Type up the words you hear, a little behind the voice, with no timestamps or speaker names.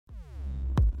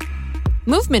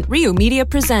Movement Rio Media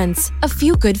presents A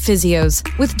Few Good Physios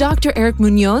with Dr. Eric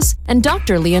Munoz and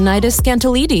Dr. Leonidas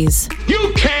Scantolides.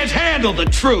 You can't handle the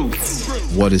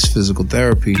truth. What is physical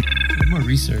therapy? More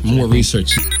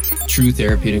research. True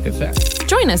therapeutic effect.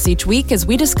 Join us each week as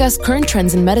we discuss current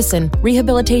trends in medicine,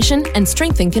 rehabilitation, and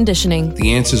strength and conditioning.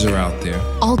 The answers are out there.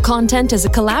 All content is a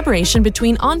collaboration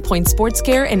between On Point Sports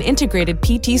Care and Integrated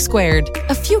PT Squared.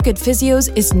 A Few Good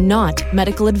Physios is not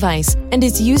medical advice and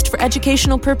is used for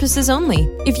educational purposes only.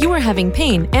 If you are having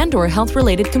pain and/or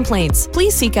health-related complaints,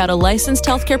 please seek out a licensed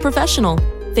healthcare professional.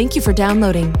 Thank you for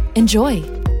downloading. Enjoy.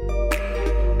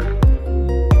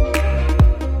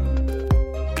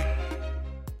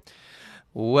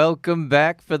 Welcome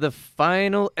back for the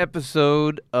final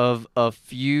episode of A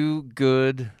Few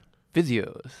Good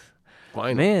Physios.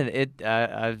 Fine. Man,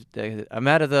 I'm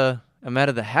out of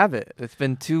the habit. It's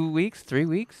been 2 weeks, 3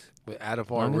 weeks. We're out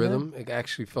of our rhythm. It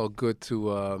actually felt good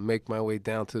to make my way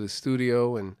down to the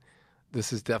studio, and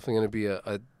this is definitely going to be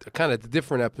a kind of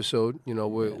different episode. You know,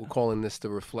 we're calling this the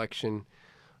reflection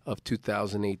of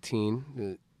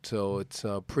 2018. So it's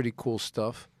pretty cool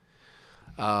stuff.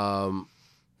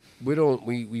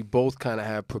 We both kind of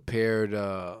have prepared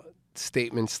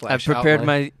statements / I prepared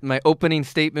outline. my opening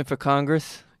statement for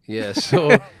Congress. Yeah,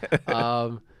 so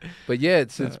but yeah,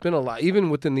 it's been a lot. Even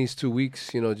within these 2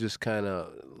 weeks, you know, just kind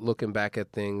of looking back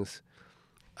at things.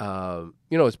 You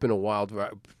know, it's been a wild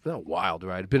ride. Not a wild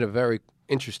ride. It's been a very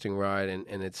interesting ride,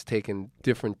 and it's taken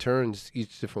different turns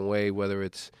each different way, whether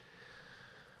it's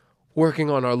working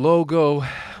on our logo,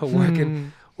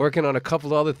 working on a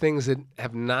couple other things that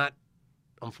have not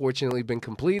unfortunately been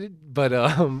completed, but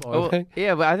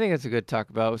yeah, but I think it's a good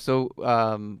talk about. So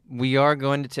we are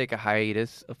going to take a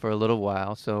hiatus for a little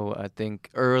while. So I think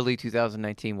early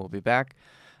 2019 we'll be back.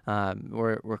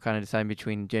 We're kind of deciding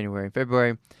between January and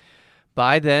February.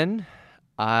 By then,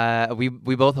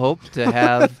 we both hope to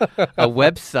have a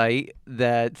website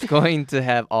that's going to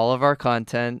have all of our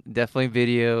content, definitely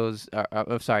videos.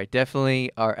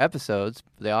 Definitely our episodes,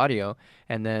 the audio,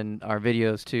 and then our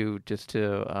videos too, just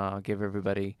to give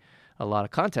everybody a lot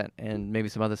of content and maybe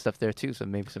some other stuff there too. So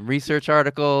maybe some research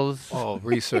articles. Oh,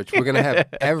 research! We're gonna have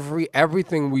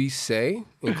everything we say,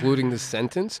 including the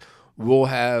sentence. We'll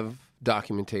have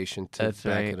documentation to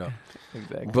back it up.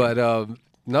 Exactly. But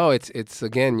no, it's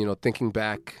again, you know, thinking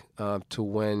back to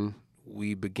when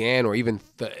we began, or even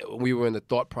we were in the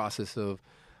thought process of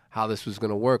how this was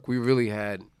going to work. We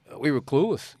were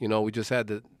clueless. You know, we just had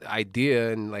the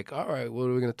idea and like, all right, what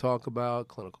are we going to talk about?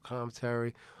 Clinical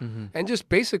commentary, and just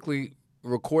basically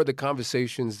record the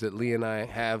conversations that Lee and I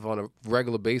have on a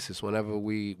regular basis whenever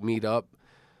we meet up.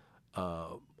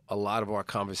 A lot of our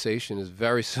conversation is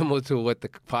very similar to what the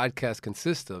podcast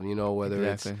consists of. You know, whether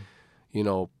it's, you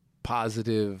know,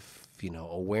 positive, you know,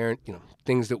 aware, you know,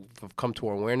 things that have come to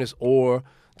our awareness, or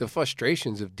the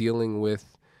frustrations of dealing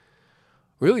with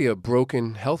really a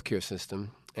broken healthcare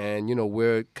system. And, you know,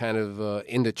 we're kind of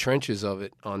in the trenches of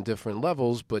it on different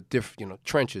levels, but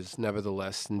trenches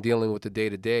nevertheless, and dealing with the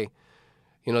day-to-day.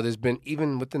 You know, there's been,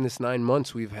 even within this 9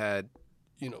 months, we've had,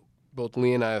 you know, both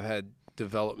Lee and I have had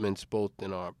developments both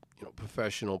in our, you know,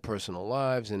 professional, personal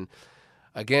lives. And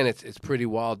again, it's pretty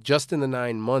wild. Just in the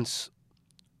 9 months,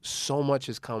 so much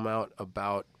has come out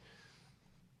about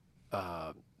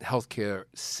healthcare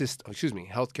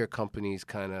companies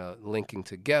kind of linking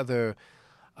together,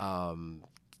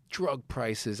 drug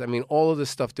prices. I mean, all of the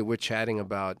stuff that we're chatting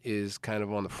about is kind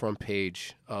of on the front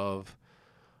page of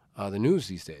the news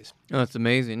these days. Oh, it's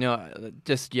amazing. No,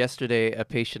 just yesterday, a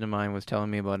patient of mine was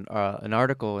telling me about an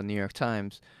article in the New York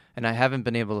Times, and I haven't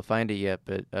been able to find it yet,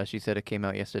 but she said it came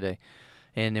out yesterday.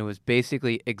 And it was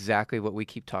basically exactly what we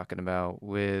keep talking about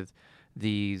with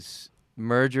these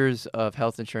mergers of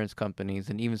health insurance companies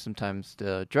and even sometimes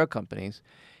the drug companies.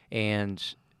 And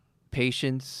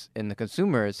patients and the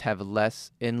consumers have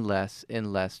less and less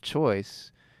and less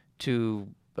choice to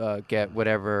get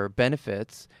whatever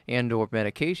benefits and or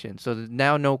medication. So there's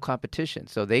now no competition.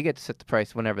 So they get to set the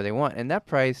price whenever they want. And that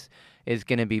price is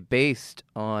going to be based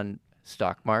on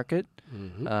stock market,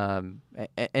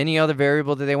 any other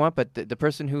variable that they want, but the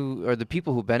person who, or the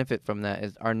people who benefit from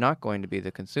that are not going to be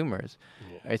the consumers.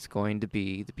 Yeah. It's going to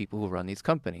be the people who run these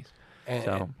companies.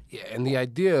 And the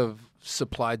idea of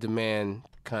supply-demand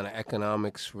kind of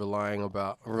economics relying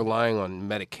on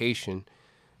medication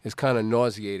is kind of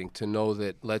nauseating to know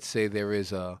that, let's say there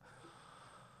is a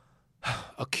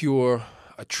cure,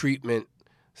 a treatment,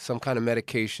 some kind of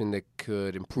medication that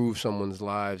could improve someone's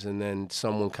lives, and then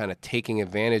someone kind of taking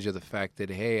advantage of the fact that,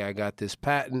 hey, I got this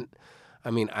patent.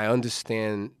 I mean, I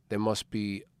understand there must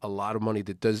be a lot of money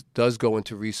that does go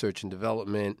into research and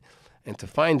development and to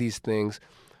find these things,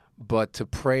 but to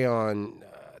prey on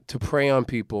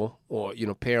people, or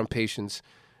prey on patients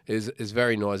is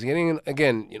very nauseating. And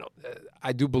again,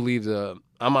 I do believe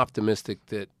I'm optimistic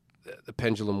that the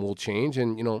pendulum will change,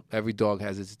 and every dog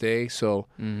has its day. So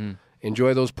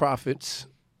enjoy those profits,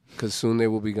 because soon they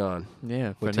will be gone.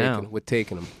 Yeah, We're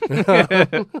taking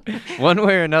them. One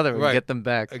way or another, we Right. get them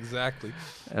back. Exactly.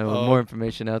 With more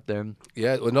information out there.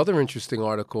 Yeah, another interesting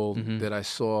article that I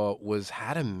saw was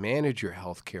how to manage your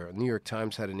healthcare. New York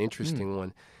Times had an interesting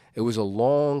one. It was a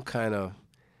long kind of,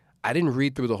 I didn't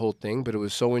read through the whole thing, but it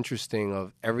was so interesting,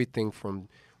 of everything from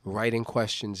writing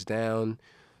questions down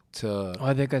to... Oh,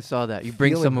 I think I saw that. You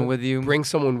bring someone with you. Bring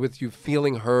someone with you,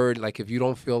 feeling heard. Like if you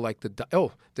don't feel like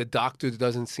the doctor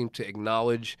doesn't seem to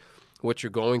acknowledge what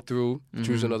you're going through,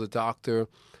 choose another doctor.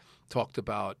 Talked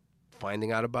about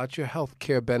finding out about your health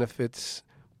care benefits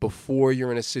before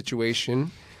you're in a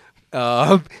situation.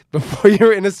 Before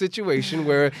you're in a situation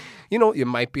where, it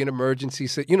might be an emergency.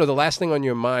 So, the last thing on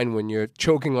your mind when you're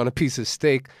choking on a piece of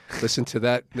steak, listen to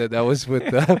that. That was with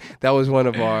that was one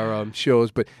of our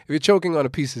shows. But if you're choking on a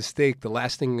piece of steak, the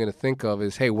last thing you're going to think of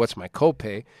is, hey, what's my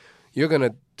copay? You're going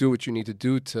to do what you need to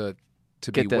do to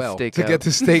Get be that well, steak to out. get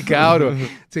the steak out, or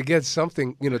to get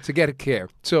something, to get a care.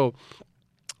 So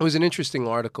it was an interesting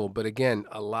article. But again,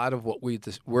 a lot of what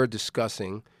we're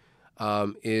discussing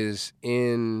is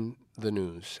in the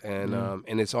news, and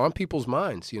it's on people's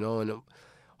minds, and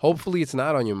hopefully it's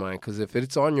not on your mind, because if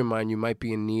it's on your mind, you might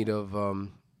be in need of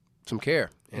some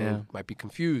care, and might be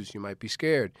confused, you might be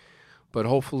scared, but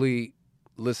hopefully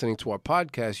listening to our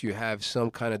podcast, you have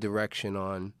some kind of direction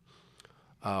on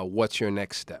what's your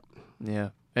next step. Yeah.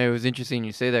 It was interesting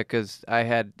you say that, because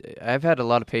I've had a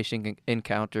lot of patient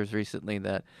encounters recently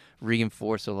that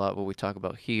reinforce a lot what we talk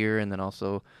about here, and then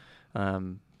also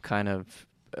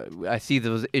I see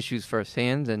those issues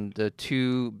firsthand. And the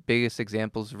two biggest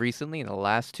examples recently in the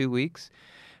last 2 weeks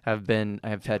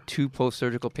I've had two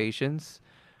post-surgical patients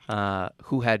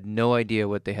who had no idea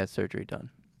what they had surgery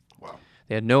done. Wow.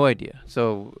 They had no idea.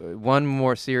 So one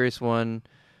more serious one,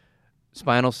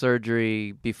 spinal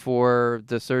surgery. Before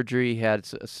the surgery, he had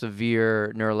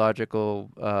severe neurological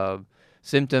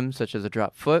symptoms such as a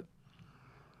dropped foot.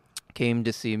 Came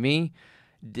to see me.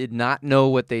 Did not know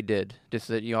what they did. Just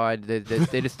that,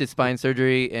 they just did spine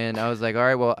surgery, and I was like, all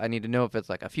right, well, I need to know if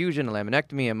it's like a fusion, a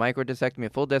laminectomy, a microdiscectomy, a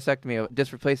full discectomy, a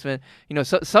disc replacement,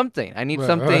 something. I need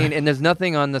something, right. And there's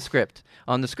nothing on the script.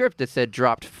 On the script, it said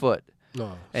dropped foot.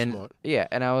 No, and smart. Yeah,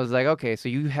 and I was like, okay, so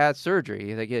you had surgery.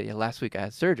 He's like, yeah, last week I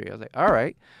had surgery. I was like, all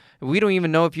right. We don't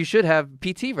even know if you should have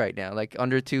PT right now, like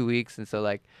under 2 weeks. And so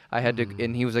like I had to,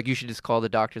 and he was like, you should just call the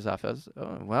doctor's office.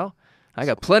 Oh, well, I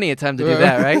got plenty of time to do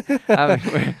that, right? I'm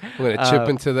going to chip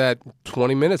into that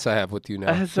 20 minutes I have with you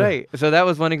now. That's right. So that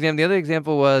was one example. The other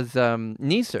example was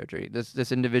knee surgery.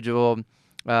 This individual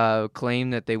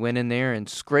claimed that they went in there and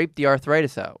scraped the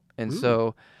arthritis out. And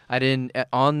so I didn't,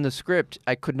 on the script,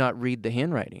 I could not read the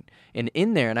handwriting. And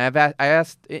in there, and I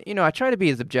asked, I try to be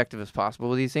as objective as possible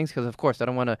with these things, because of course I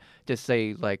don't want to just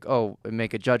say like, oh,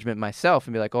 make a judgment myself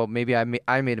and be like, oh, maybe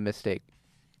I made a mistake.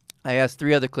 I asked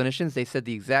 3 other clinicians. They said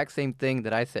the exact same thing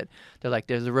that I said. They're like,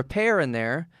 there's a repair in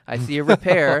there. I see a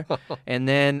repair, and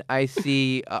then I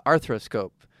see arthroscope.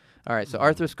 All right, so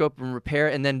arthroscope and repair,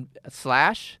 and then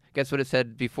slash. Guess what it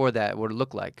said before that, what it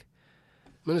looked like?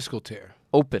 Meniscal tear.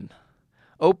 Open.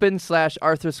 Open /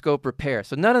 arthroscope repair.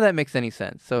 So none of that makes any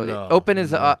sense. So No, open is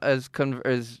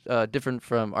different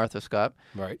from arthroscope.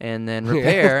 Right. And then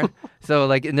repair. So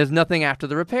like, and there's nothing after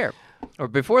the repair or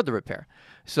before the repair.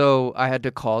 So I had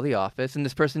to call the office, and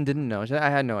this person didn't know. I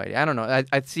had no idea. I don't know.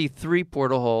 I see 3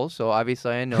 portal holes, so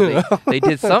obviously I know they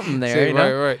did something there.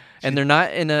 Right. And they're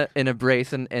not in a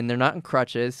brace, and they're not in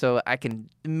crutches, so I can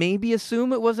maybe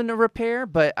assume it wasn't a repair.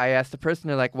 But I asked the person,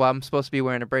 they're like, well, I'm supposed to be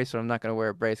wearing a brace, so I'm not going to wear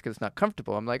a brace because it's not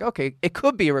comfortable. I'm like, okay, it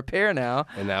could be a repair now.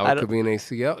 And now it could be an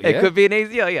ACL. It could be an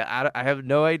ACL, yeah. I have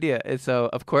no idea. And so,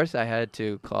 of course, I had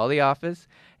to call the office,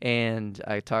 and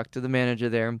I talked to the manager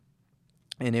there.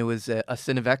 And it was a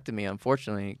synovectomy,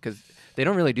 unfortunately, because they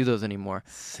don't really do those anymore.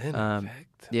 Synovectomy.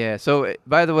 Yeah. So,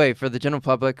 by the way, for the general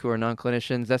public who are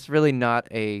non-clinicians, that's really not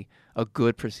a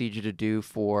good procedure to do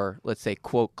for, let's say,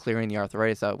 quote, clearing the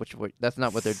arthritis out, which that's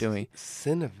not what they're doing.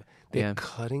 They're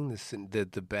cutting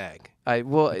the bag.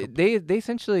 They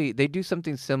essentially they do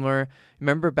something similar.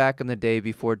 Remember back in the day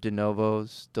before de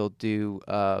novos, they'll do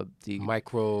the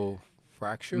microfracturing,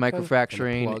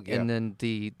 and then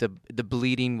the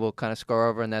bleeding will kind of scar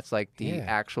over, and that's like the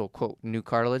actual quote new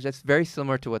cartilage. That's very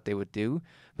similar to what they would do,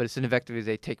 but it's synovectomy.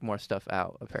 They take more stuff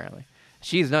out apparently.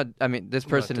 She's not. I mean, this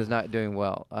person is not doing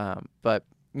well. But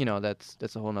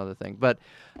that's a whole nother thing. But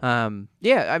I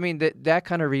mean that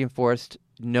kind of reinforced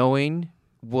knowing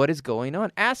what is going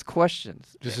on. Ask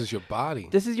questions. This is your body.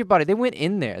 This is your body. They went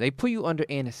in there. They put you under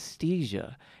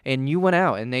anesthesia, and you went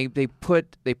out. And they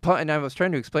put. And I was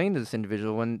trying to explain to this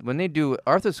individual when they do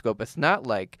arthroscope, it's not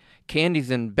like candies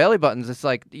and belly buttons. It's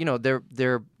like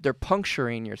they're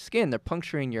puncturing your skin. They're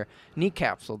puncturing your knee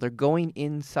capsule. They're going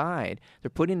inside.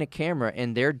 They're putting a camera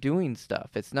and they're doing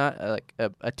stuff. It's not like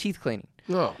a teeth cleaning.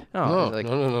 No.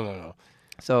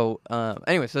 So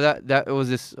anyway, so that was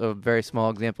just a very small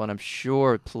example, and I'm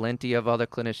sure plenty of other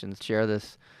clinicians share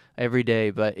this every day.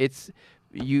 But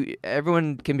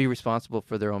everyone can be responsible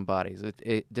for their own bodies.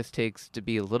 It just takes to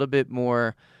be a little bit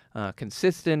more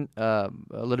consistent, a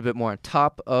little bit more on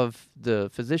top of the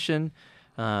physician,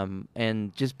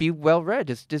 and just be well read.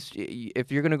 Just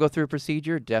if you're going to go through a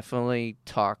procedure, definitely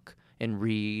talk and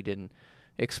read and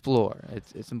explore.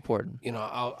 It's important.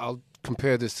 I'll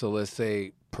compare this to, let's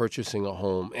say, purchasing a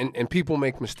home, and people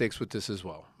make mistakes with this as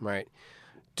well, right?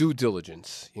 Due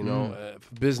diligence, for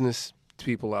business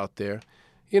people out there,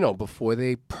 before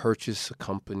they purchase a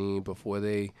company, before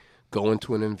they go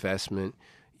into an investment,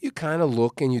 you kind of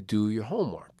look and you do your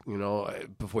homework,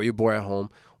 before you buy a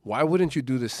home. Why wouldn't you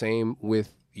do the same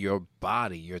with your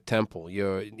body, your temple,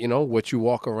 what you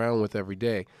walk around with every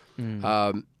day?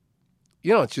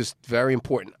 It's just very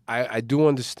important. I do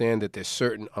understand that there's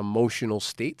certain emotional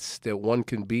states that one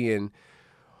can be in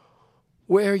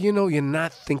where, you're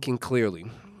not thinking clearly.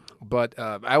 But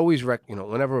I always,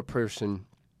 whenever a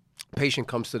patient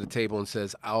comes to the table and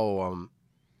says,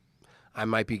 I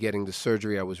might be getting the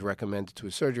surgery, I was recommended to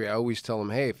a surgery, I always tell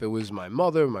them, hey, if it was my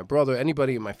mother, my brother,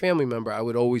 anybody, my family member, I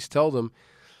would always tell them,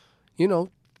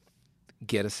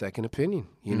 get a second opinion.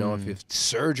 If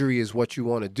surgery is what you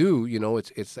want to do,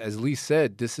 it's as Lee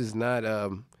said, this is not,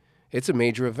 it's a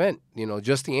major event.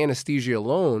 Just the anesthesia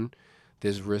alone,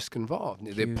 there's risk involved.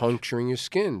 Huge. They're puncturing your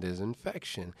skin. There's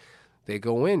infection. They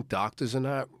go in. Doctors are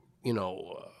not,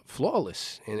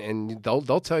 flawless. And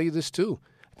they'll tell you this too.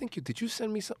 I think did you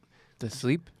send me something? The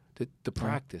sleep? The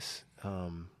practice.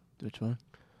 Which one?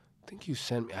 I think you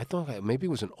sent me. I thought maybe it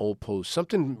was an old post,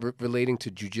 something relating to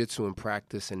jiu-jitsu and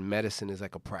practice, and medicine is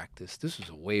like a practice. This was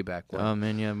a way back when. Oh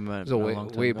man, yeah, it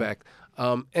was way back.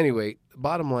 Anyway,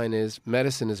 bottom line is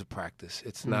medicine is a practice.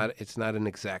 It's not an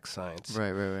exact science.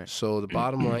 Right. So the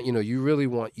bottom line, you really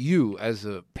want, you as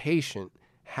a patient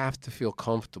have to feel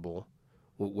comfortable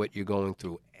with what you're going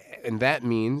through, and that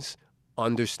means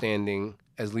understanding,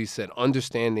 as Lee said,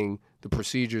 understanding the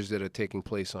procedures that are taking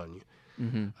place on you.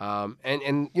 Mm-hmm.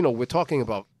 And we're talking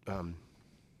about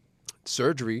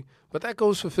surgery, but that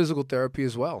goes for physical therapy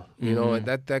as well. And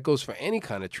that goes for any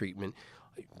kind of treatment.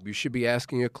 You should be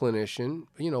asking your clinician,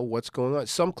 what's going on.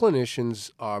 Some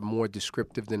clinicians are more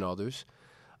descriptive than others,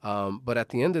 but at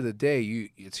the end of the day,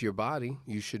 it's your body.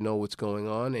 You should know what's going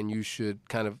on, and you should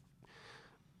kind of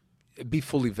be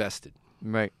fully vested.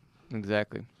 Right,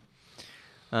 exactly.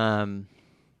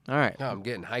 All right. Oh, I'm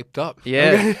getting hyped up.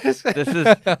 Yeah, this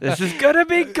is gonna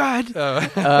be good.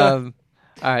 All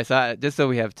right, so just so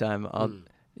we have time,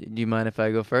 do you mind if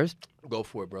I go first? Go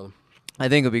for it, brother. I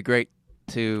think it'll be great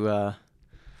to.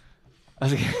 I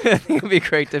think it'd be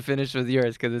great to finish with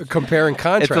yours because it's compare and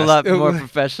contrast. It's a lot more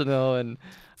professional and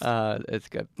it's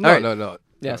good. No.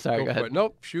 Yeah, sorry. Go ahead.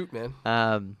 Nope. Shoot,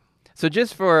 man. So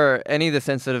just for any of the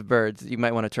sensitive birds, you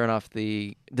might want to turn off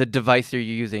the device you're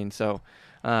using. So.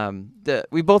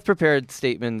 We both prepared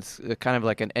statements, kind of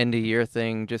like an end-of-year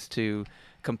thing, just to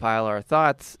compile our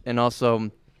thoughts and also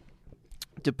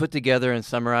to put together and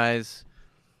summarize.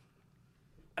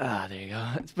 There you go.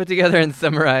 Let's put together and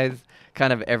summarize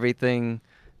kind of everything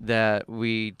that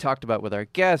we talked about with our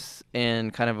guests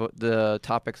and kind of the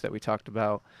topics that we talked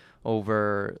about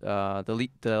over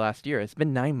the last year. It's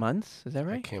been 9 months. Is that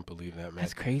right? I can't believe that, man.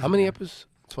 That's crazy. How many episodes?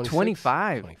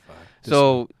 25.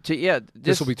 So,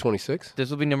 this will be 26? This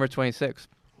will be number 26.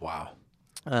 Wow.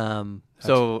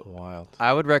 So wild.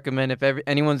 I would recommend if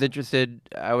anyone's interested,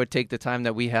 I would take the time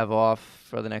that we have off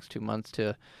for the next 2 months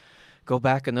to go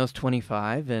back in those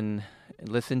 25 and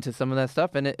listen to some of that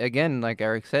stuff. And again, like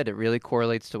Eric said, it really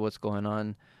correlates to what's going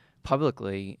on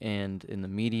publicly and in the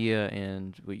media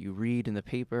and what you read in the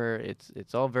paper.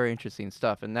 It's all very interesting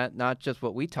stuff, and that not just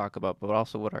what we talk about, but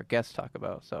also what our guests talk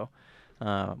about. So.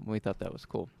 We thought that was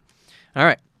cool. All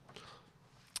right.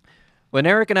 When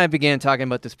Eric and I began talking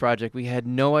about this project, we had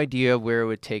no idea where it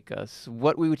would take us,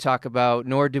 what we would talk about,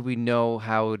 nor did we know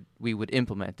how we would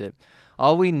implement it.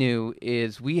 All we knew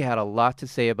is we had a lot to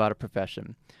say about a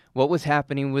profession, what was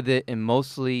happening with it, and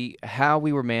mostly how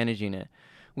we were managing it.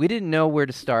 We didn't know where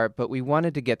to start, but we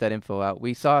wanted to get that info out.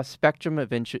 We saw a spectrum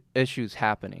of issues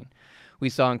happening. We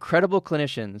saw incredible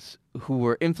clinicians who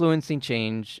were influencing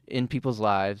change in people's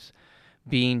lives,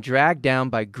 being dragged down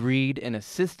by greed and a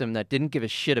system that didn't give a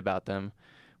shit about them.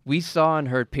 We saw and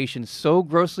heard patients so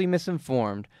grossly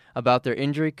misinformed about their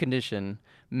injury condition,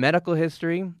 medical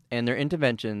history, and their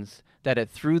interventions that it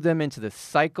threw them into the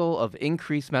cycle of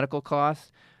increased medical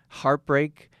costs,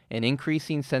 heartbreak, and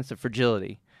increasing sense of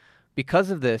fragility.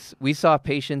 Because of this, we saw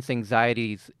patients'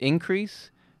 anxieties increase,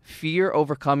 fear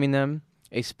overcoming them,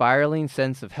 a spiraling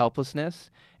sense of helplessness,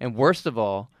 and worst of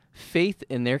all, faith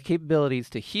in their capabilities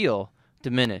to heal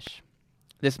diminish.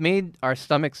 This made our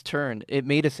stomachs turn. It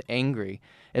made us angry.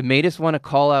 It made us want to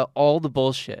call out all the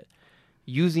bullshit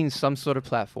using some sort of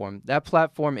platform. That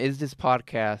platform is this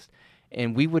podcast,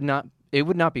 and it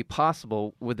would not be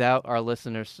possible without our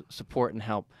listeners' support and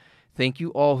help. Thank you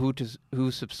all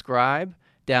who subscribe,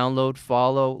 download,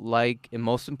 follow, like, and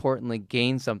most importantly,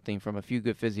 gain something from A Few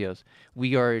Good Physios.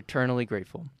 We are eternally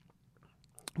grateful.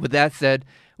 With that said,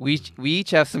 we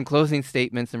each have some closing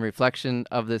statements and reflection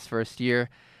of this first year.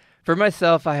 For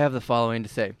myself, I have the following to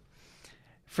say.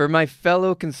 For my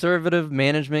fellow conservative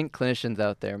management clinicians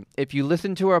out there, if you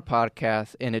listen to our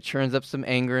podcast and it churns up some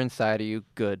anger inside of you,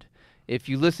 good. If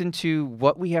you listen to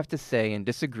what we have to say and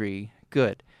disagree,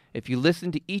 good. If you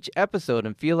listen to each episode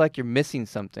and feel like you're missing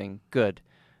something, good.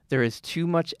 There is too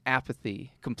much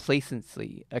apathy,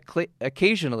 complacency,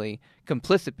 occasionally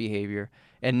complicit behavior,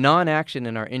 and non-action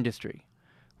in our industry.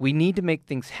 We need to make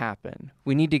things happen.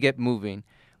 We need to get moving.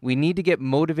 We need to get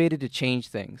motivated to change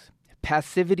things.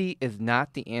 Passivity is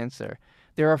not the answer.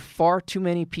 There are far too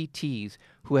many PTs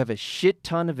who have a shit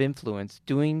ton of influence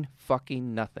doing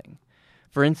fucking nothing.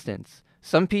 For instance,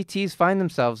 some PTs find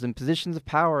themselves in positions of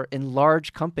power in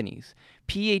large companies.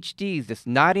 PhDs just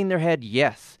nodding their head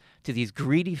yes to these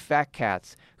greedy fat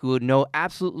cats who would know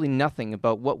absolutely nothing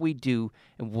about what we do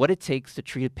and what it takes to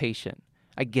treat a patient.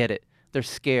 I get it. They're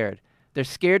scared. They're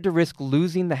scared to risk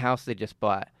losing the house they just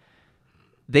bought.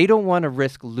 They don't want to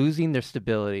risk losing their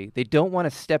stability. They don't want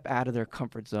to step out of their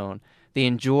comfort zone. They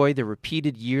enjoy the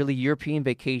repeated yearly European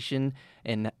vacations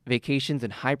and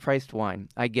high-priced wine.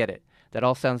 I get it. That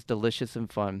all sounds delicious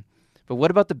and fun. But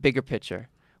what about the bigger picture?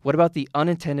 What about the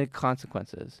unintended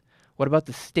consequences? What about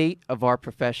the state of our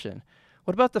profession?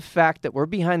 What about the fact that we're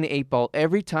behind the 8 ball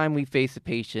every time we face a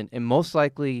patient and most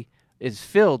likely is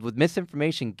filled with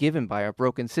misinformation given by our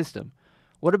broken system?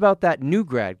 What about that new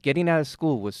grad getting out of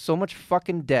school with so much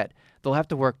fucking debt they'll have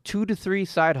to work 2 to 3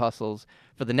 side hustles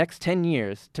for the next 10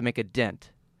 years to make a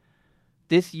dent?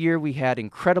 This year we had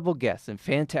incredible guests and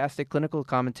fantastic clinical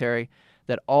commentary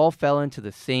that all fell into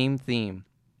the same theme.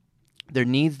 There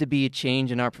needs to be a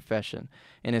change in our profession,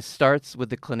 and it starts with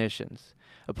the clinicians.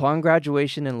 Upon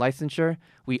graduation and licensure,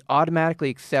 we automatically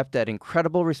accept that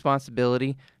incredible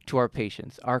responsibility to our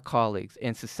patients, our colleagues,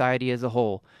 and society as a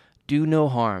whole. Do no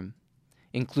harm.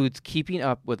 Includes keeping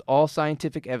up with all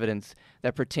scientific evidence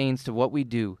that pertains to what we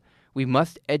do. We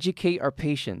must educate our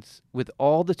patients with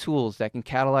all the tools that can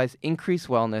catalyze increased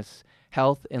wellness,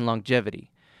 health, and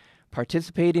longevity.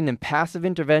 Participating in passive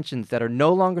interventions that are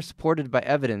no longer supported by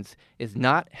evidence is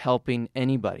not helping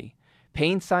anybody.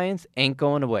 Pain science ain't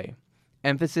going away.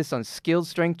 Emphasis on skilled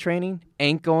strength training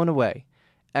ain't going away.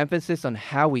 Emphasis on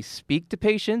how we speak to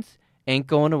patients ain't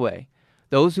going away.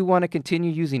 Those who want to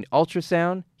continue using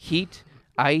ultrasound, heat,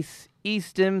 ice,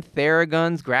 e-stim,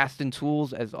 Theraguns, Graston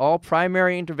tools as all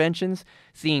primary interventions,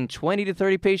 seeing 20 to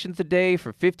 30 patients a day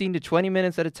for 15 to 20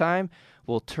 minutes at a time,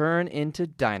 will turn into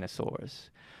dinosaurs.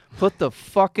 Put the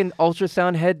fucking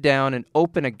ultrasound head down and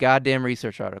open a goddamn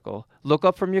research article. Look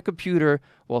up from your computer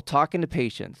while talking to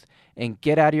patients and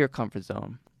get out of your comfort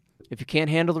zone. If you can't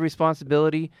handle the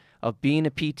responsibility of being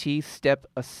a PT, step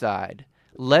aside.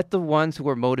 Let the ones who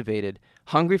are motivated,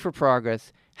 hungry for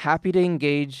progress, happy to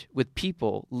engage with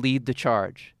people lead the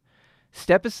charge.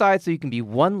 Step aside so you can be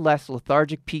one less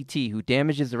lethargic PT who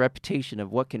damages the reputation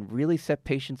of what can really set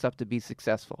patients up to be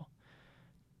successful.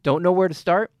 Don't know where to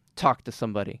start? Talk to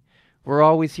somebody. We're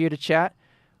always here to chat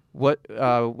what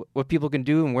people can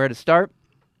do and where to start.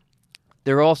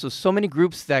 There are also so many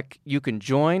groups that you can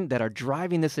join that are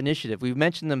driving this initiative. We've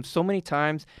mentioned them so many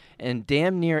times in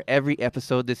damn near every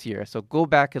episode this year, so go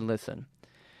back and listen.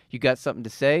 You got something to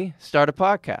say? Start a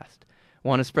podcast.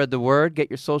 Want to spread the word?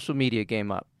 Get your social media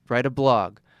game up. Write a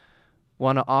blog.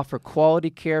 Want to offer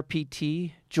quality care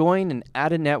PT? Join an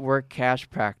out-of-network cash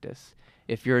practice.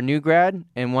 If you're a new grad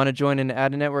and want to join an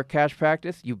out-of-network cash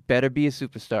practice, you better be a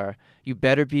superstar. You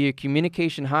better be a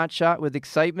communication hotshot with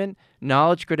excitement,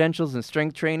 knowledge, credentials, and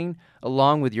strength training,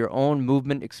 along with your own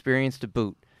movement experience to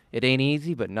boot. It ain't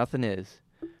easy, but nothing is.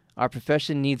 Our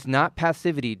profession needs not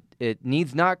passivity. It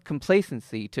needs not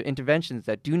complacency to interventions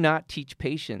that do not teach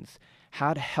patients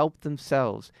how to help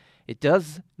themselves. It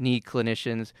does need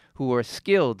clinicians who are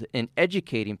skilled in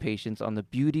educating patients on the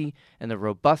beauty and the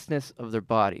robustness of their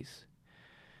bodies.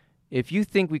 If you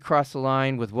think we cross the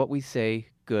line with what we say,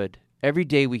 good. Every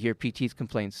day we hear PTs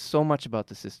complain so much about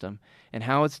the system and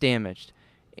how it's damaged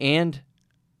and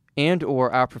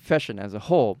or our profession as a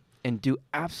whole, and do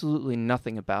absolutely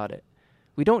nothing about it.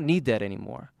 We don't need that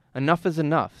anymore. Enough is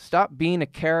enough. Stop being a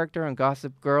character on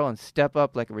Gossip Girl and step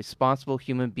up like a responsible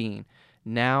human being.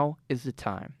 Now is the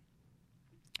time.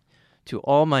 To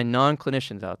all my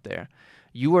non-clinicians out there,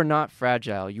 you are not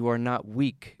fragile. You are not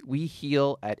weak. We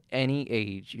heal at any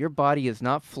age. Your body is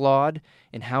not flawed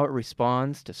in how it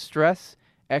responds to stress,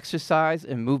 exercise,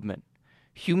 and movement.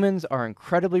 Humans are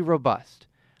incredibly robust.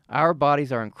 Our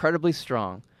bodies are incredibly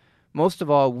strong. Most of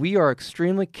all, we are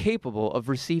extremely capable of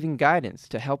receiving guidance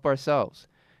to help ourselves.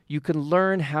 You can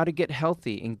learn how to get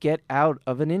healthy and get out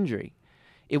of an injury.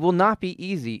 It will not be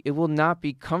easy. It will not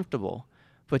be comfortable.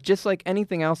 But just like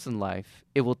anything else in life,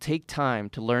 it will take time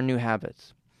to learn new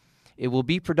habits. It will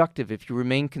be productive if you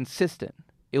remain consistent.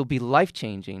 It will be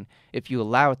life-changing if you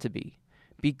allow it to be.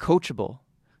 Be coachable.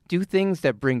 Do things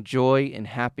that bring joy and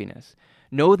happiness.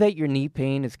 Know that your knee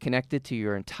pain is connected to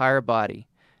your entire body,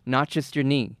 not just your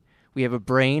knee. We have a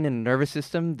brain and a nervous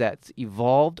system that's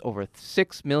evolved over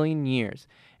 6 million years,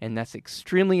 and that's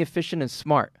extremely efficient and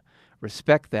smart.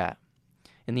 Respect that.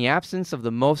 In the absence of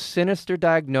the most sinister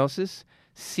diagnosis,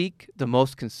 seek the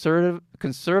most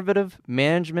conservative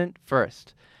management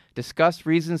first. Discuss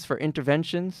reasons for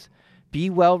interventions. Be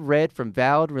well read from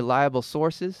valid, reliable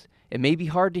sources. It may be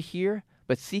hard to hear,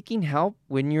 but seeking help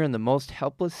when you're in the most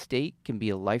helpless state can be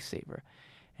a lifesaver.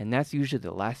 And that's usually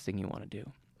the last thing you want to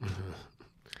do.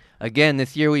 Again,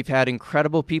 this year we've had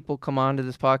incredible people come on to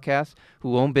this podcast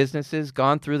who own businesses,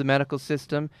 gone through the medical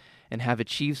system, and have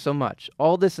achieved so much.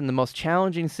 All this in the most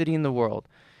challenging city in the world.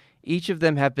 Each of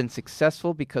them have been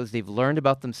successful because they've learned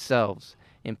about themselves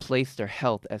and placed their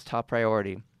health as top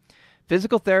priority.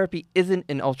 Physical therapy isn't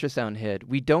an ultrasound hit.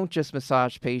 We don't just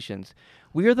massage patients.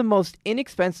 We are the most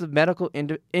inexpensive medical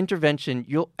intervention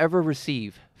you'll ever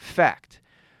receive. Fact.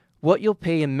 What you'll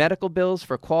pay in medical bills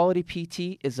for quality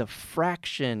PT is a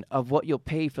fraction of what you'll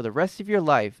pay for the rest of your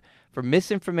life for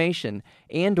misinformation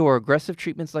and or aggressive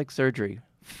treatments like surgery.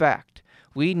 Fact.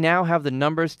 We now have the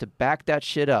numbers to back that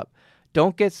shit up.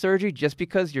 Don't get surgery just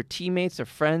because your teammates or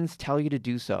friends tell you to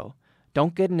do so.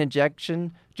 Don't get an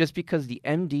injection just because the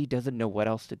MD doesn't know what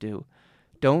else to do.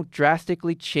 Don't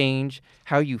drastically change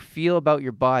how you feel about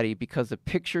your body because a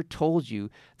picture told you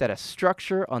that a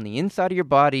structure on the inside of your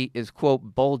body is,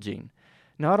 quote, bulging.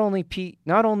 Not only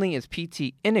is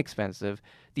PT inexpensive,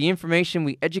 the information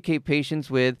we educate patients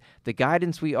with, the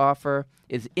guidance we offer,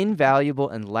 is invaluable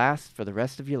and lasts for the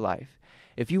rest of your life.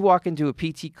 If you walk into a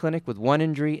PT clinic with one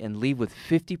injury and leave with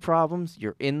 50 problems,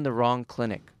 you're in the wrong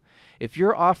clinic. If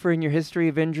you're offering your history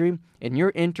of injury and you're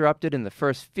interrupted in the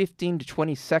first 15 to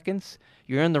 20 seconds,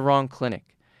 you're in the wrong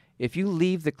clinic. If you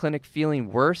leave the clinic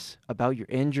feeling worse about your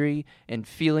injury and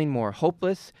feeling more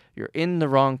hopeless, you're in the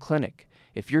wrong clinic.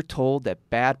 If you're told that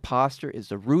bad posture is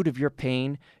the root of your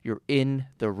pain, you're in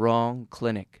the wrong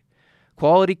clinic.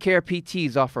 Quality Care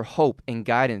PTs offer hope and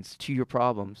guidance to your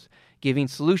problems, giving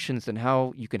solutions on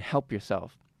how you can help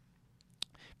yourself.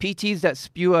 PTs that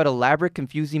spew out elaborate,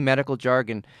 confusing medical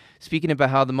jargon, speaking about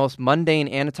how the most mundane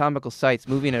anatomical sites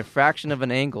moving at a fraction of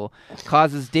an angle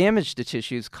causes damage to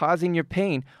tissues, causing your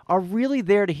pain, are really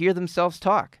there to hear themselves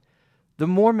talk. The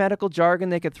more medical jargon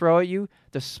they can throw at you,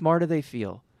 the smarter they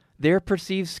feel. Their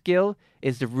perceived skill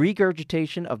is the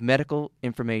regurgitation of medical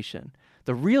information.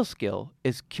 The real skill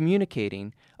is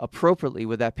communicating appropriately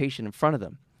with that patient in front of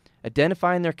them,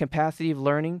 identifying their capacity of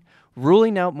learning,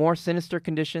 ruling out more sinister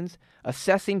conditions,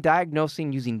 assessing,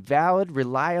 diagnosing using valid,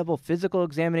 reliable physical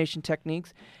examination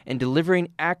techniques, and delivering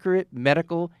accurate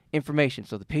medical information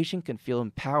so the patient can feel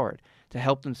empowered to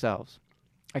help themselves.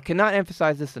 I cannot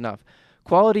emphasize this enough.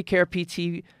 Quality Care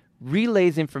PT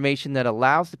relays information that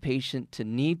allows the patient to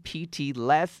need PT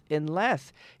less and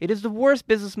less. It is the worst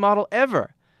business model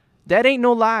ever. That ain't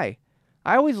no lie.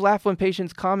 I always laugh when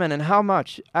patients comment on how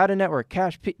much out-of-network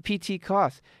cash PT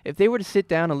costs. If they were to sit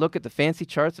down and look at the fancy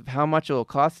charts of how much it will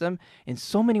cost them, in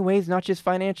so many ways, not just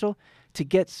financial, to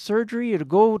get surgery or to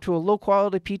go to a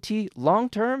low-quality PT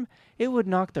long-term, it would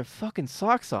knock their fucking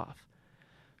socks off.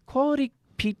 Quality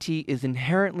PT is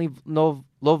inherently low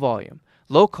volume,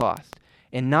 low cost,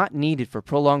 and not needed for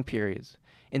prolonged periods.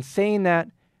 In saying that,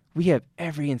 we have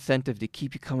every incentive to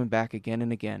keep you coming back again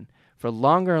and again, for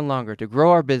longer and longer, to grow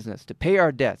our business, to pay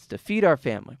our debts, to feed our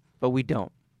family, but we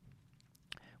don't.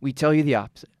 We tell you the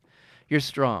opposite. You're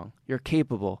strong. You're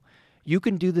capable. You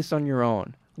can do this on your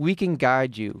own. We can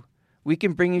guide you. We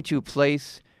can bring you to a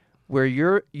place where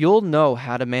you'll know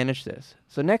how to manage this.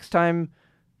 So next time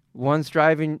you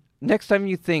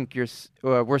think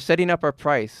we're setting up our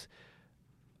price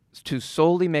to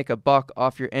solely make a buck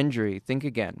off your injury, think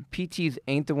again. PTs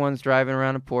ain't the ones driving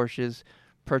around in Porsches,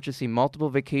 purchasing multiple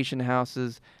vacation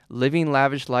houses, living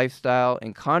lavish lifestyle,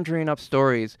 and conjuring up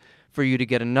stories for you to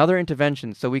get another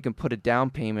intervention so we can put a down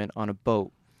payment on a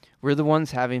boat. We're the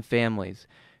ones having families,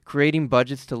 creating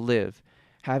budgets to live,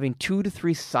 having 2 to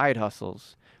 3 side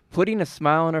hustles, putting a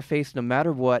smile on our face no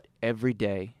matter what every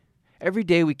day. Every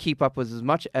day we keep up with as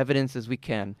much evidence as we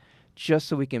can, just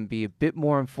so we can be a bit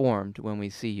more informed when we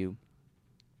see you.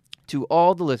 To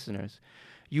all the listeners,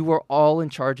 you are all in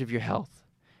charge of your health.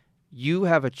 You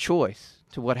have a choice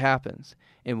to what happens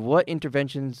and what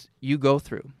interventions you go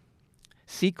through.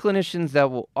 Seek clinicians that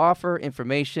will offer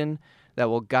information that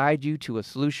will guide you to a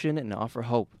solution and offer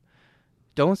hope.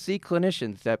 Don't seek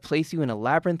clinicians that place you in a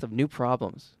labyrinth of new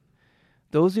problems.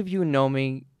 Those of you who know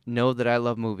me know that I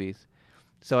love movies.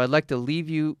 So I'd like to leave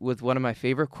you with one of my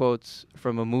favorite quotes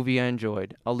from a movie I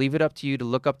enjoyed. I'll leave it up to you to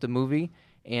look up the movie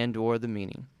and or the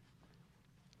meaning.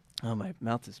 Oh, my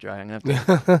mouth is dry. I'm going to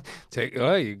have to...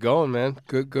 Oh, you're going, man.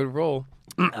 Good roll.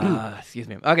 Excuse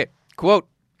me. Okay, quote.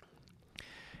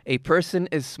 A person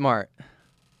is smart.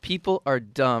 People are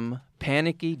dumb,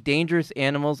 panicky, dangerous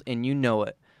animals, and you know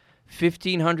it.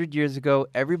 1,500 years ago,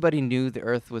 everybody knew the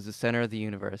Earth was the center of the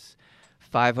universe.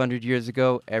 500 years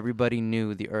ago, everybody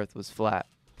knew the Earth was flat.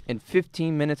 And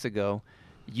 15 minutes ago,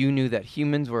 you knew that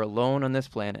humans were alone on this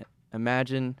planet.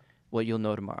 Imagine what you'll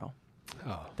know tomorrow.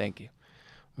 Oh, thank you.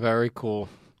 Very cool.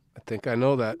 I think I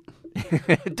know that. Don't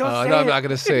say no, it. I'm not going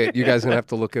to say it. You guys are going to have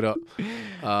to look it up.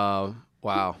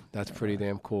 Wow, that's pretty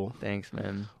damn cool. Thanks,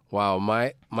 man. Wow,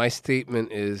 my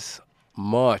statement is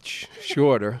much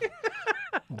shorter,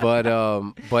 but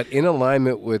in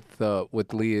alignment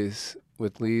with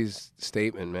Lee's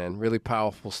statement, man. Really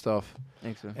powerful stuff.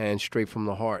 Thanks, man. And straight from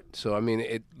the heart. So I mean,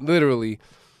 it literally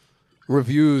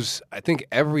reviews, I think,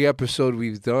 every episode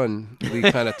we've done. We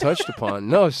kind of touched upon.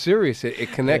 No, serious.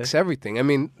 It connects everything. I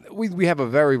mean, we have a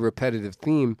very repetitive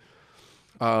theme,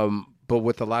 but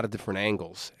with a lot of different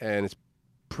angles, and it's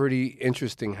pretty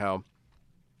interesting how,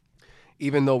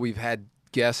 even though we've had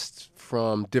guests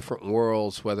from different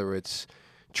worlds, whether it's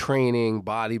training,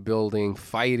 bodybuilding,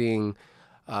 fighting,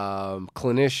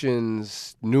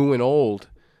 clinicians, new and old,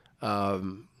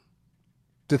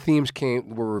 the themes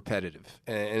were repetitive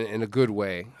and in a good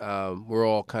way. We're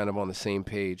all kind of on the same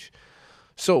page.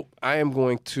 So I am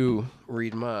going to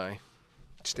read my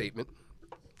statement,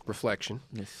 reflection.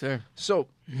 Yes, sir. So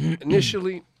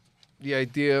initially, the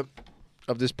idea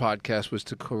of this podcast was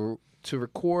to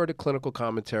record a clinical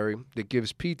commentary that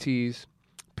gives PTs,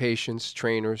 patients,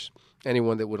 trainers,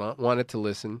 anyone that would want it to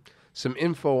listen, some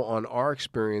info on our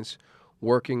experience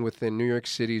working within New York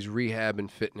City's rehab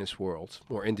and fitness worlds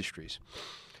or industries.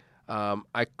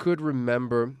 I could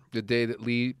remember the day that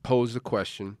Lee posed the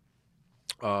question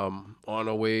on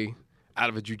our way out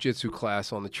of a jiu-jitsu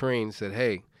class on the train, said,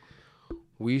 hey,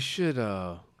 we should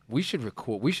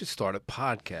record, we should start a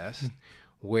podcast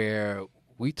where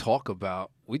we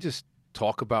just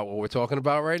talk about what we're talking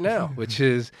about right now, which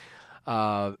is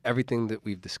everything that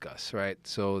we've discussed, right?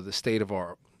 So the state of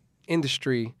our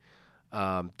industry,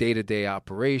 day-to-day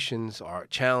operations, our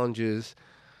challenges,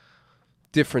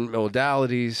 different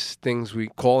modalities, things we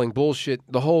calling bullshit,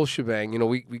 the whole shebang. You know,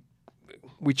 we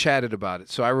chatted about it.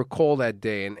 So I recall that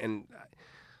day, and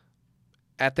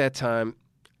at that time,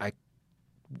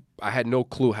 I had no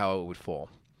clue how it would fall.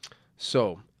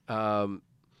 So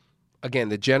again,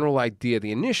 the general idea,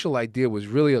 the initial idea was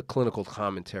really a clinical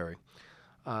commentary.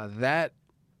 That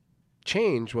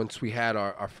changed once we had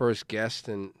our first guest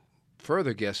and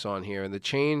further guests on here, and the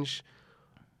change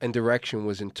and direction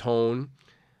was in tone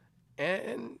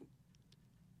and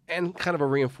kind of a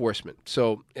reinforcement.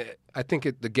 So I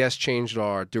think the guests changed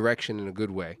our direction in a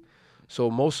good way. So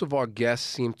most of our guests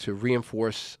seem to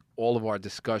reinforce all of our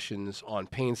discussions on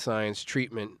pain science,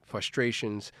 treatment,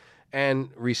 frustrations, and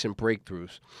recent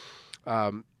breakthroughs.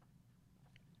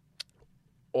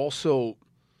 Also,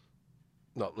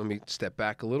 no, let me step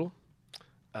back a little.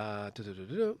 Up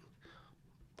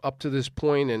to this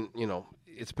point, and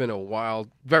it's been a wild,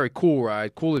 very cool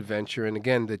ride, cool adventure. And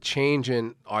again, the change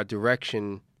in our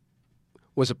direction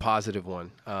was a positive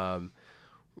one.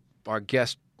 Our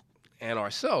guest and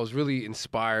ourselves really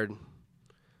inspired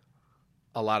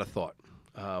a lot of thought,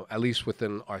 at least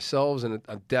within ourselves and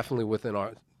definitely within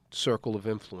our circle of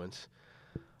influence.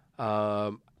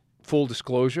 Full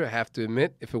disclosure, I have to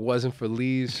admit, if it wasn't for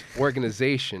Lee's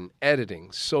organization,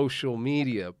 editing, social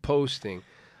media, posting,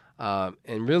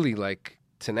 and really like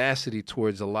tenacity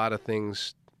towards a lot of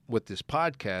things with this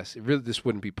podcast, this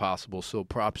wouldn't be possible. So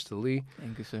props to Lee.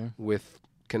 Thank you, sir. With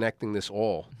connecting this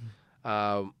all.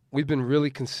 We've been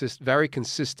really very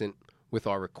consistent with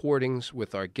our recordings,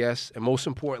 with our guests, and most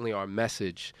importantly, our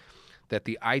message that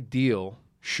the ideal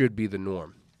should be the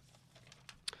norm.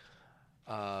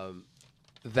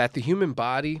 That the human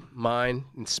body, mind,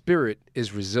 and spirit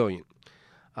is resilient.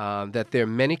 That there are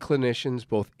many clinicians,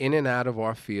 both in and out of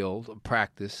our field of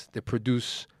practice, that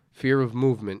produce fear of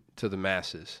movement to the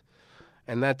masses.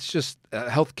 And that's just a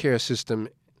healthcare system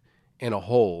in a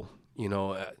whole,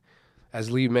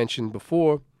 as Lee mentioned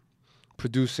before,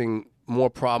 producing more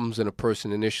problems than a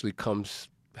person initially comes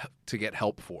to get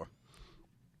help for.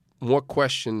 More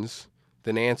questions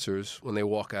than answers when they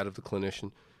walk out of the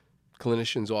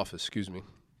clinician's office,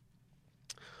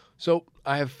 So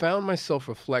I have found myself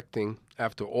reflecting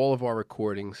after all of our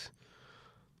recordings,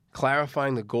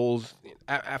 clarifying the goals,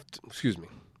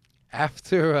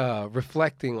 after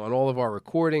reflecting on all of our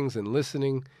recordings and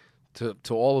listening to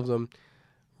all of them,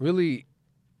 really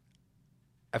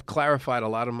I've clarified a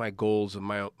lot of my goals of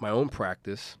my own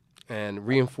practice and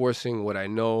reinforcing what I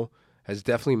know has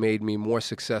definitely made me more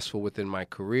successful within my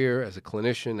career as a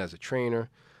clinician, as a trainer.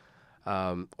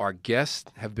 Our guests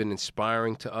have been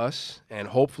inspiring to us and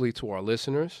hopefully to our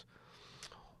listeners.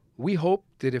 We hope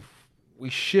that if we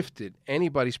shifted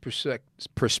anybody's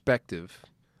perspective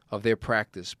of their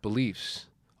practice, beliefs,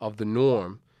 of the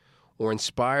norm, or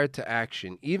inspired to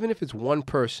action, even if it's one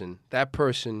person, that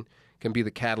person can be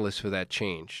the catalyst for that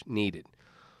change needed.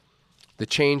 The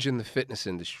change in the fitness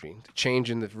industry, the change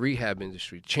in the rehab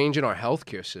industry, change in our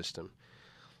healthcare system.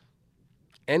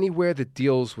 Anywhere that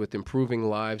deals with improving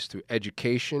lives through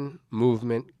education,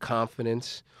 movement,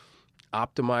 confidence,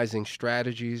 optimizing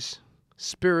strategies,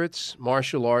 spirits,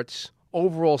 martial arts,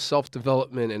 overall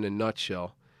self-development in a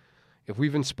nutshell. If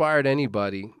we've inspired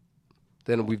anybody,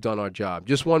 then we've done our job.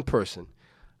 Just one person.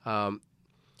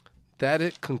 That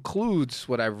it concludes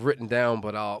what I've written down,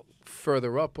 but I'll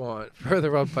further up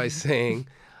by saying,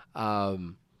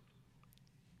 the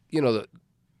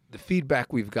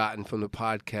feedback we've gotten from the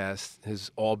podcast has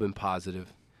all been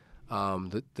positive.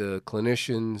 The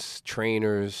clinicians,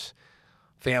 trainers,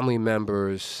 family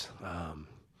members,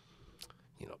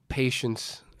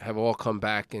 patients have all come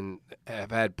back and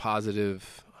have had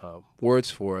positive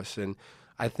words for us. And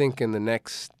I think in the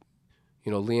next,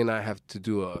 Lee and I have to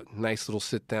do a nice little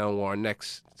sit down or our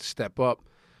next step up.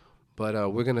 But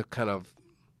we're going to kind of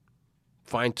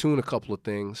fine-tune a couple of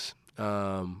things,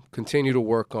 continue to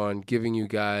work on giving you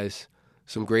guys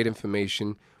some great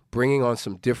information, bringing on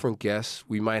some different guests.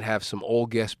 We might have some old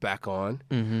guests back on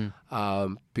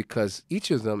because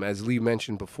each of them, as Lee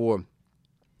mentioned before,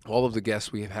 all of the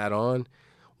guests we have had on,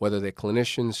 whether they're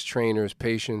clinicians, trainers,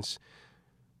 patients,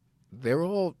 they're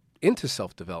all into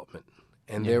self-development.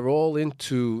 And they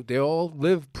all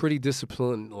live pretty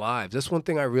disciplined lives. That's one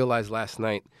thing I realized last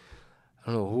night.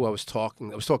 I don't know who I was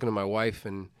talking to my wife,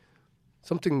 and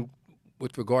something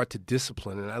with regard to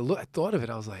discipline. And I thought of it.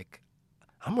 I was like,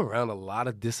 I'm around a lot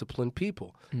of disciplined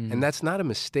people. And that's not a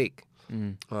mistake.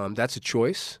 That's a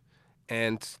choice,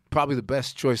 and probably the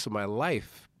best choice of my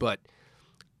life. But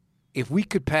if we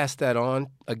could pass that on,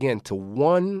 again, to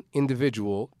one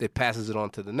individual that passes it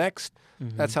on to the next,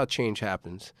 that's how change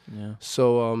happens. Yeah.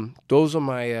 So those are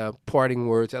my parting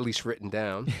words, at least written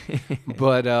down.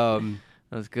 But that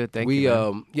was good. Thank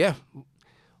you.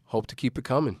 Hope to keep it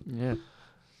coming. Yeah.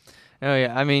 Oh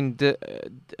yeah. I mean,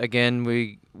 again,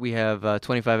 we have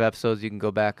 25 episodes. You can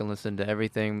go back and listen to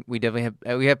everything. We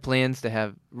definitely have plans to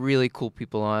have really cool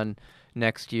people on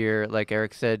next year. Like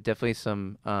Eric said, definitely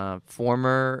some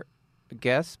former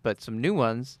guests, but some new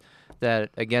ones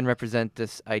that again represent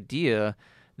this idea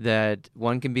that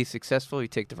one can be successful. You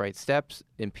take the right steps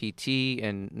in PT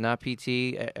and not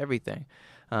PT, everything.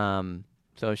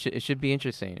 So it should be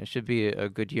interesting. It should be a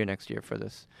good year next year for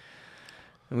this.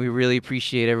 And we really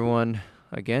appreciate everyone,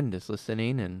 again, just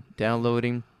listening and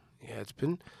downloading. Yeah, it's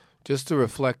been just to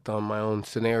reflect on my own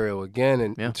scenario again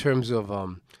in terms of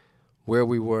where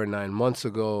we were 9 months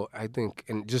ago, I think,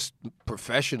 and just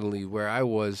professionally where I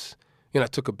was. I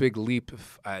took a big leap,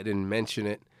 if I didn't mention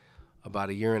it, about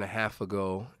a year and a half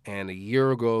ago. And a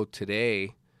year ago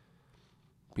today,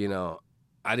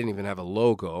 I didn't even have a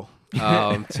logo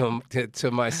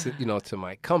to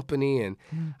my company, and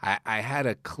I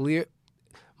had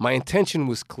my intention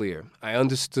was clear. I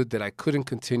understood that I couldn't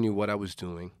continue what I was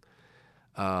doing.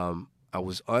 I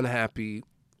was unhappy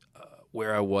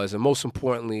where I was, and most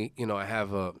importantly, I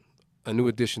have a new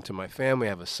addition to my family. I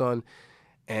have a son,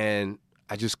 and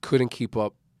I just couldn't keep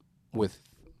up with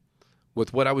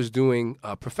what I was doing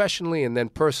professionally, and then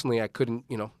personally, I couldn't.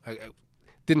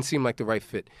 didn't seem like the right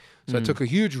fit. So I took a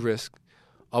huge risk,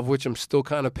 of which I'm still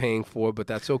kind of paying for, but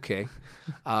that's okay.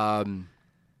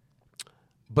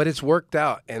 But it's worked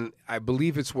out, and I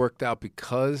believe it's worked out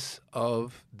because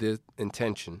of the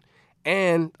intention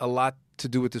and a lot to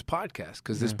do with this podcast,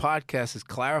 because this podcast has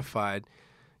clarified,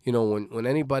 when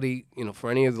anybody, for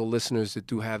any of the listeners that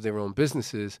do have their own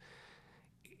businesses,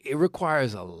 it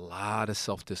requires a lot of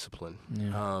self-discipline.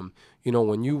 Yeah.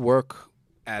 When you work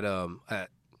at a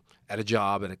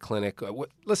job, at a clinic,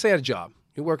 let's say at a job,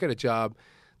 you work at a job,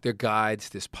 there are guides,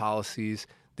 there's policies,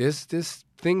 there's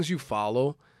things you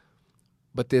follow,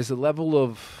 but there's a level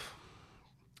of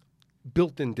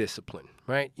built-in discipline,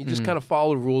 right? You just kind of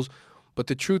follow the rules. But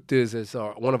the truth is, as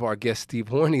one of our guests, Steve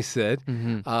Horney, said,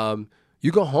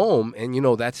 you go home and,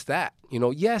 that's that.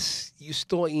 Yes, you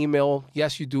still email.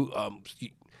 Yes, you do.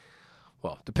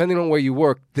 Well, depending on where you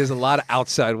work, there's a lot of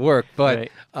outside work. But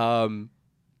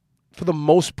for the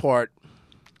most part,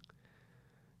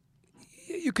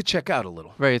 you could check out a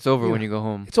little. Right, it's over when you go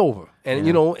home. It's over. And,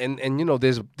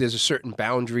 there's a certain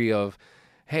boundary of,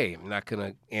 hey, I'm not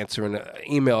going to answer an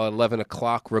email at 11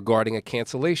 o'clock regarding a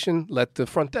cancellation. Let the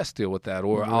front desk deal with that,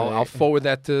 or I'll forward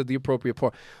that to the appropriate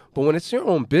part. But when it's your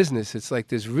own business, it's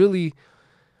like it's really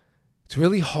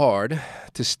hard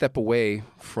to step away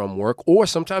from work, or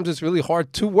sometimes it's really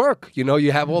hard to work.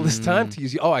 You have all this time to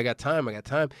use. I got time.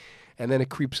 And then it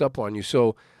creeps up on you.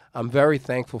 So I'm very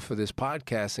thankful for this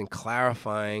podcast and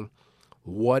clarifying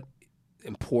what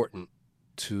important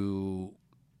to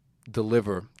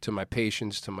deliver to my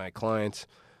patients, to my clients.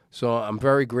 So I'm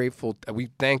very grateful. We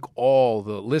thank all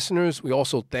the listeners. We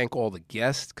also thank all the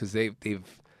guests, because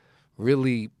they've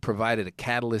really provided a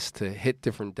catalyst to hit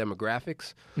different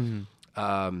demographics.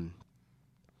 And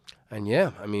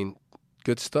yeah, I mean,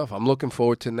 good stuff. I'm looking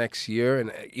forward to next year,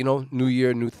 and new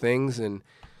year, new things. And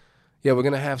yeah, we're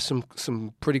going to have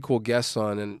some pretty cool guests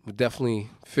on, and we're definitely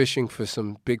fishing for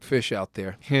some big fish out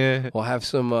there. We'll have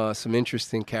some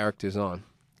interesting characters on.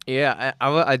 Yeah,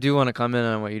 I do want to comment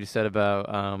on what you just said about,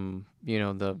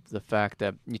 the fact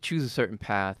that you choose a certain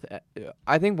path.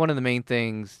 I think one of the main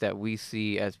things that we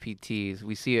see as PTs,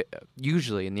 we see it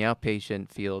usually in the outpatient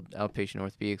field, outpatient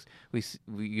orthopedics,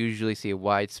 we usually see a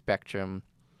wide spectrum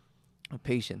of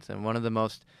patients. And one of the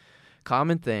most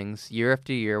common things, year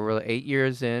after year, we're 8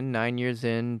 years in, 9 years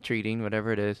in, treating,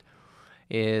 whatever it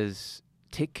is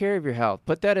take care of your health.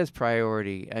 Put that as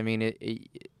priority. I mean,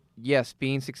 yes,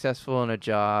 being successful in a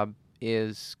job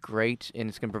is great, and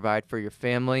it's going to provide for your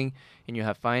family, and you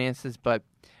have finances. But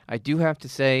I do have to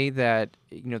say that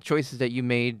choices that you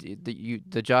made,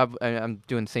 the job. I'm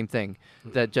doing the same thing.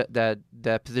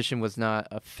 That position was not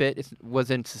a fit. It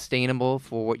wasn't sustainable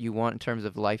for what you want in terms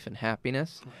of life and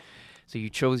happiness. So you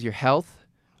chose your health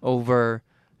over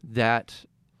that,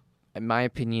 in my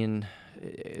opinion,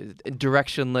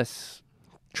 directionless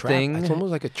thing. It's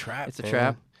almost like a trap. It's a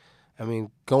trap. I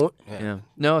mean,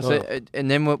 No.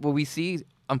 And then what we see,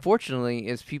 unfortunately,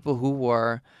 is people who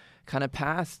are kind of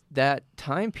past that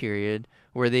time period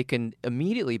where they can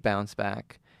immediately bounce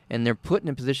back, and they're put in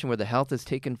a position where the health is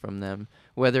taken from them,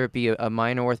 whether it be a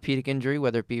minor orthopedic injury,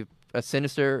 whether it be a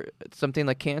sinister, something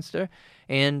like cancer,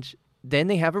 and then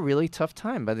they have a really tough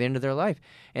time by the end of their life.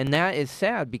 And that is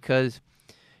sad, because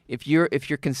if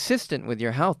you're consistent with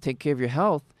your health, take care of your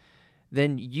health,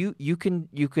 then you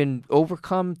can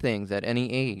overcome things at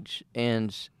any age,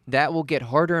 and that will get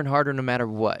harder and harder no matter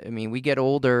what. I mean, we get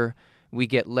older, we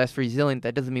get less resilient.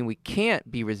 That doesn't mean we can't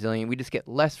be resilient. We just get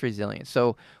less resilient.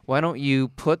 So why don't you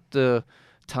put the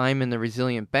time in the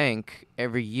resilient bank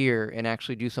every year and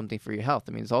actually do something for your health?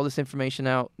 I mean, there's all this information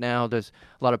out now. There's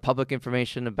a lot of public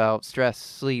information about stress,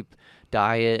 sleep,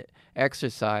 diet,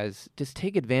 exercise. Just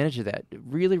take advantage of that.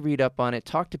 Really read up on it.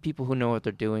 Talk to people who know what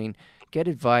they're doing. Get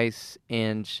advice,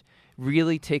 and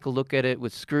really take a look at it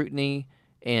with scrutiny,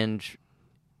 and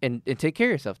take care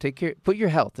of yourself. Put your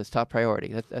health as top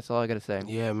priority. That's all I got to say.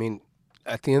 Yeah, I mean,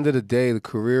 at the end of the day, the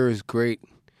career is great.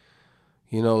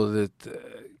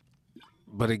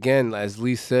 But again, as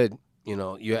Lee said,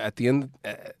 you're at the end.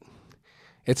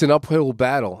 It's an uphill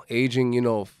battle.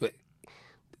 Aging,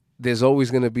 there's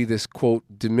always going to be this, quote,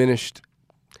 diminished.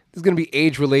 There's going to be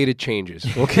age-related changes.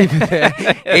 We'll keep it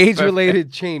there.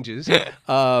 Age-related changes.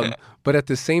 But at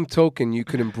the same token, you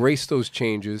can embrace those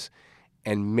changes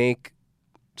and make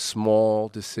small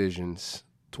decisions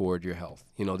toward your health.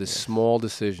 There's small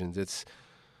decisions. It's,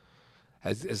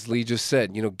 as Lee just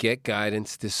said, get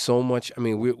guidance. There's so much. I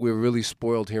mean, we're really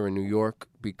spoiled here in New York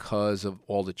because of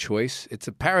all the choice. It's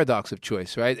a paradox of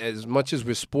choice, right? As much as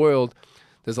we're spoiled,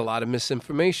 there's a lot of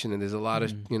misinformation, and there's a lot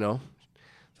of,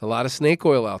 a lot of snake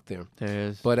oil out there. There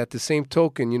is. But at the same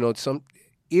token,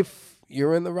 if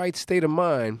you're in the right state of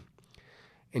mind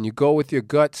and you go with your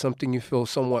gut, something you feel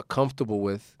somewhat comfortable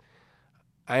with.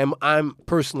 I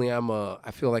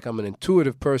feel like I'm an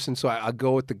intuitive person, so I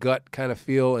go with the gut kind of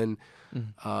feel, and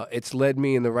it's led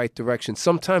me in the right direction.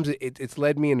 Sometimes it's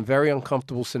led me in very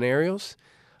uncomfortable scenarios,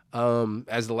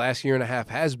 as the last year and a half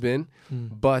has been,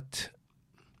 but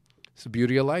it's the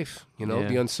beauty of life,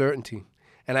 the uncertainty.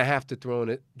 And I have to throw in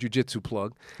a jiu-jitsu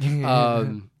plug.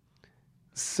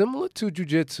 Similar to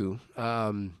jiu-jitsu,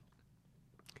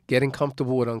 getting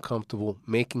comfortable with uncomfortable,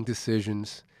 making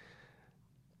decisions,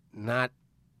 not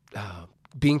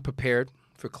being prepared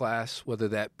for class, whether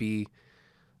that be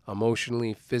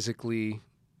emotionally, physically,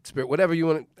 spirit, whatever you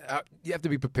want to, you have to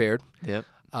be prepared. Yep.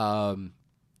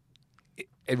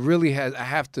 It really has, I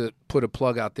have to put a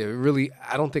plug out there. It really,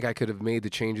 I don't think I could have made the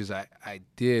changes I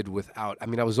did without, I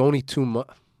was only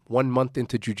 1 month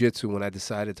into jiu-jitsu when I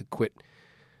decided to quit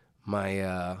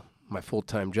my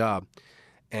full-time job.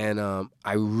 And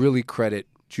I really credit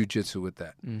jiu-jitsu with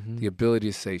that. The ability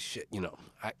to say, shit,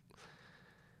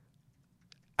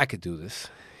 I could do this.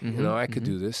 I could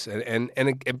do this. And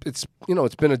it's,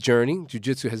 it's been a journey.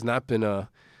 Jiu-jitsu has not been an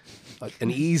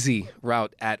easy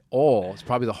route at all. It's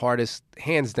probably the hardest,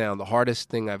 hands down, the hardest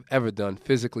thing I've ever done,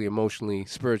 physically, emotionally,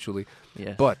 spiritually.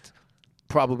 Yes. But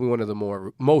probably one of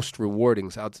the most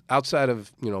rewarding outside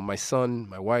of, my son,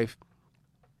 my wife,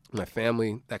 my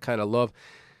family, that kind of love.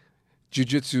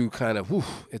 Jiu-jitsu kind of,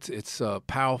 it's a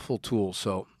powerful tool.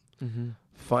 So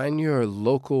find your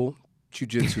local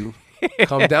jiu-jitsu.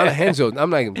 Come down to Henzo. I'm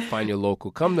not going to find your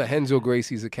local. Come to Henzo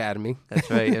Gracie's Academy.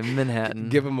 That's right, in Manhattan.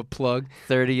 Give him a plug.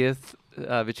 30th,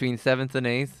 between 7th and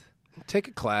 8th. Take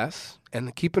a class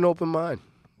and keep an open mind.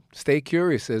 Stay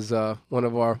curious, as one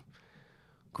of our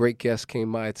great guests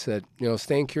came by and said,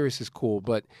 staying curious is cool.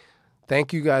 But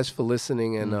thank you guys for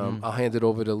listening, and I'll hand it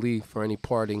over to Lee for any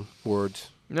parting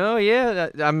words. No, yeah,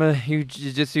 I'm a huge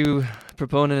jiu-jitsu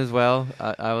proponent as well.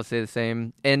 I will say the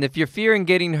same. And if you're fearing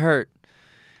getting hurt,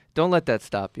 don't let that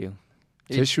stop you.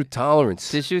 Tissue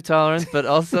tolerance, but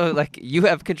also you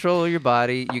have control of your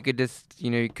body. You could just,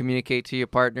 you communicate to your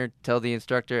partner, tell the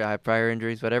instructor, I have prior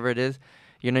injuries, whatever it is.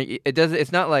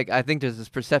 It's not like, I think there's this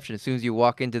perception as soon as you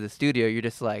walk into the studio, you're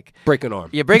just like, break an arm.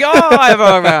 Yeah, I have an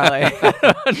arm out. I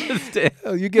don't understand.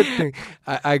 You get the,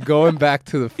 I going back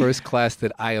to the first class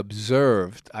that I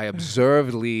observed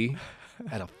Lee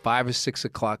at a 5 or 6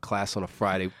 o'clock class on a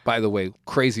Friday. By the way,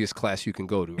 craziest class you can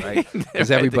go to, right?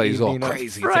 Because everybody's all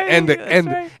crazy. End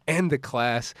the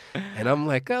class, and I'm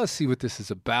like, I'll see what this is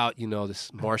about.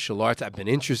 This martial arts. I've been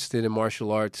interested in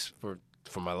martial arts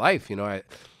for my life.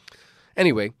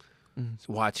 Anyway,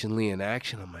 watching Lee in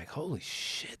action, I'm like, holy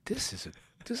shit, this is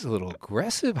a little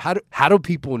aggressive. How do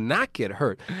people not get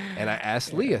hurt? And I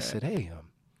asked Lee. I said, hey,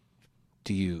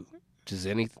 do you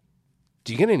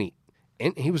get any?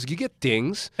 And he was, you get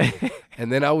dings.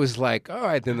 And then I was like, all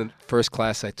right. Then the first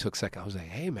class I took, second, I was like,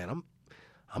 hey, man,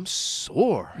 I'm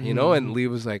sore, And Lee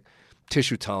was like,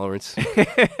 tissue tolerance.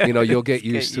 You'll get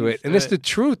used to it. And it's the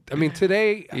truth.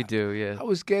 Today, you do, yeah. I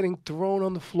was getting thrown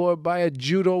on the floor by a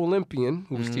judo Olympian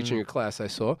who was teaching a class I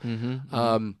saw.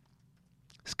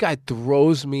 This guy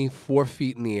throws me 4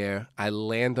 feet in the air. I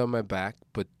land on my back,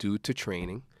 but due to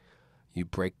training, you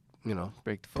break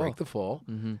the fall.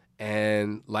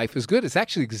 And life is good. It's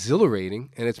actually exhilarating,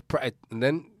 and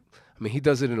he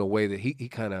does it in a way that he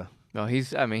kind of. No,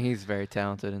 he's very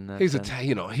talented in that.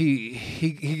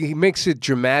 He makes it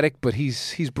dramatic, but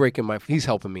he's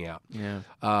helping me out. Yeah.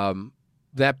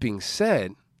 That being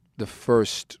said, the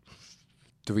first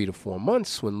 3 to 4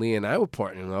 months when Lee and I were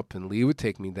partnering up, and Lee would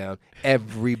take me down,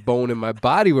 every bone in my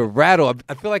body would rattle.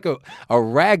 I feel like a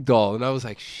rag doll, and I was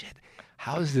like, shit.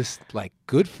 How is this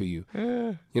good for you?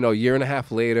 A year and a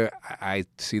half later, I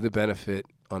see the benefit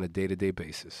on a day-to-day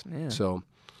basis. Yeah. So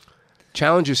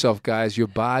challenge yourself, guys. Your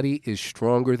body is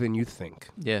stronger than you think.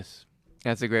 Yes.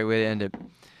 That's a great way to end it.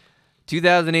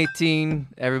 2018,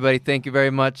 everybody, thank you very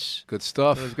much. Good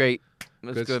stuff. It was great. It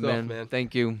was good, stuff, man.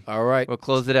 Thank you. All right. We'll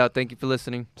close it out. Thank you for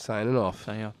listening. Signing off.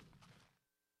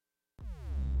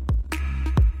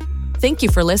 Thank you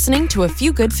for listening to A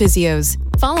Few Good Physios.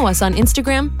 Follow us on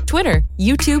Instagram, Twitter,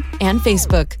 YouTube, and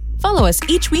Facebook. Follow us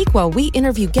each week while we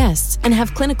interview guests and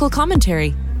have clinical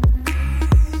commentary.